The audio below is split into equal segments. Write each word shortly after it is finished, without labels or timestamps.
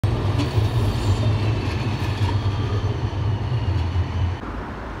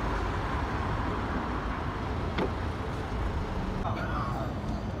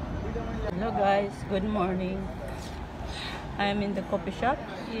guys, good morning. I'm in the coffee shop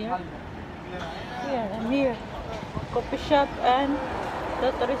here. I'm here. Coffee shop and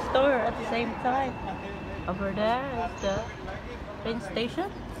lottery store at the same time. Over there is the train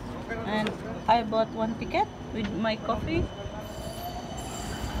station. And I bought one ticket with my coffee.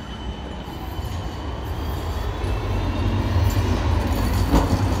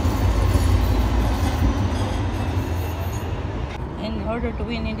 In order to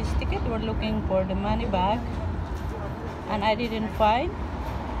win in this ticket, we're looking for the money back, and I didn't find,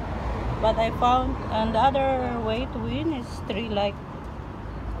 but I found another way to win is three like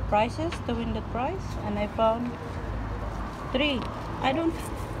prizes to win the prize, and I found three. I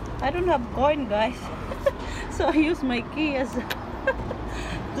don't have coin, guys. So I use my key as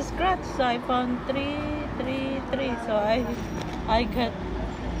to scratch. So I found three. So I got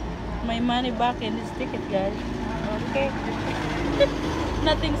my money back in this ticket, guys. Okay.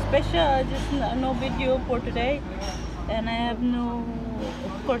 Nothing special, just no video for today, and I have no,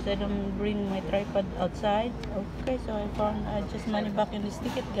 of course I don't bring my tripod outside. Okay, so I found just money back in this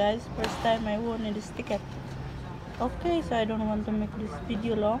ticket, guys. First time I won in this ticket. Okay, so I don't want to make this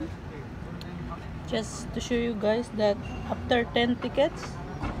video long, just to show you guys that after 10 tickets,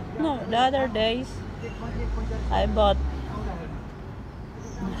 no, the other days I bought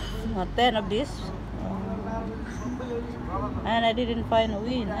 10 of this, and I didn't find a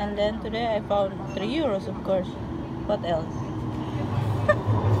win, and then today I found €3, of course. What else?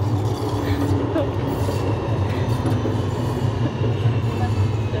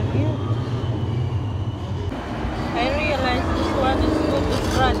 I realized this one is good to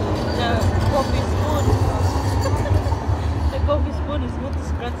scratch the coffee spoon. The coffee spoon is good to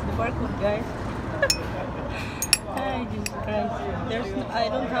scratch the barcode, guys. Ay, Jesus Christ. I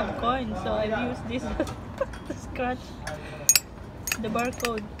don't have coins, so I use this to scratch the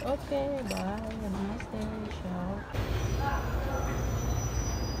barcode. Okay, bye. Have a nice day. Ciao.